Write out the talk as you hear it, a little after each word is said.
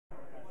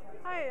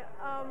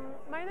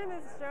My name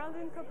is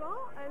Géraldine Coppin,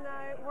 and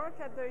I work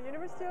at the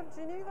University of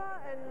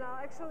Geneva, and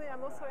actually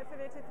I'm also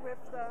affiliated with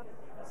the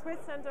Swiss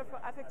Center for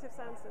Affective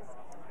Sciences.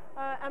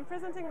 I'm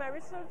presenting my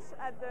research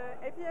at the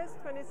APS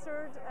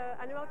 23rd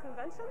Annual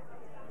Convention,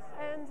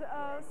 and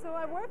so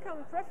I work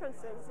on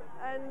preferences,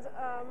 and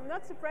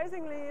not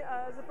surprisingly,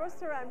 the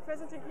poster I'm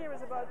presenting here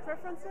is about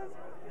preferences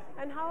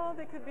and how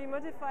they could be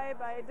modified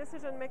by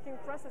decision-making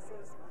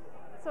processes.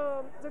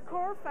 So the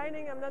core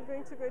finding, I'm not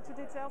going to go into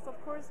details of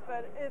course,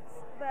 but it's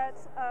that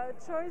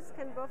choice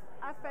can both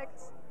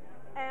affect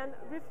and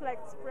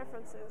reflect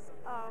preferences.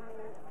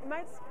 It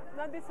might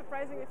not be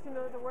surprising if you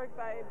know the work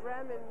by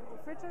Brehm in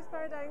the free choice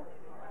paradigm,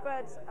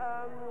 but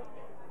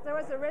there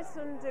was a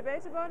recent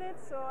debate about it,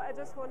 so I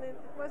just wanted,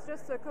 it was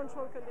just a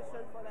control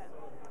condition for that.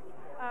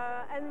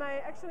 And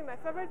actually my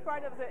favorite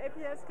part of the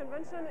APS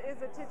convention is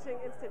the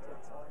Teaching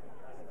Institute.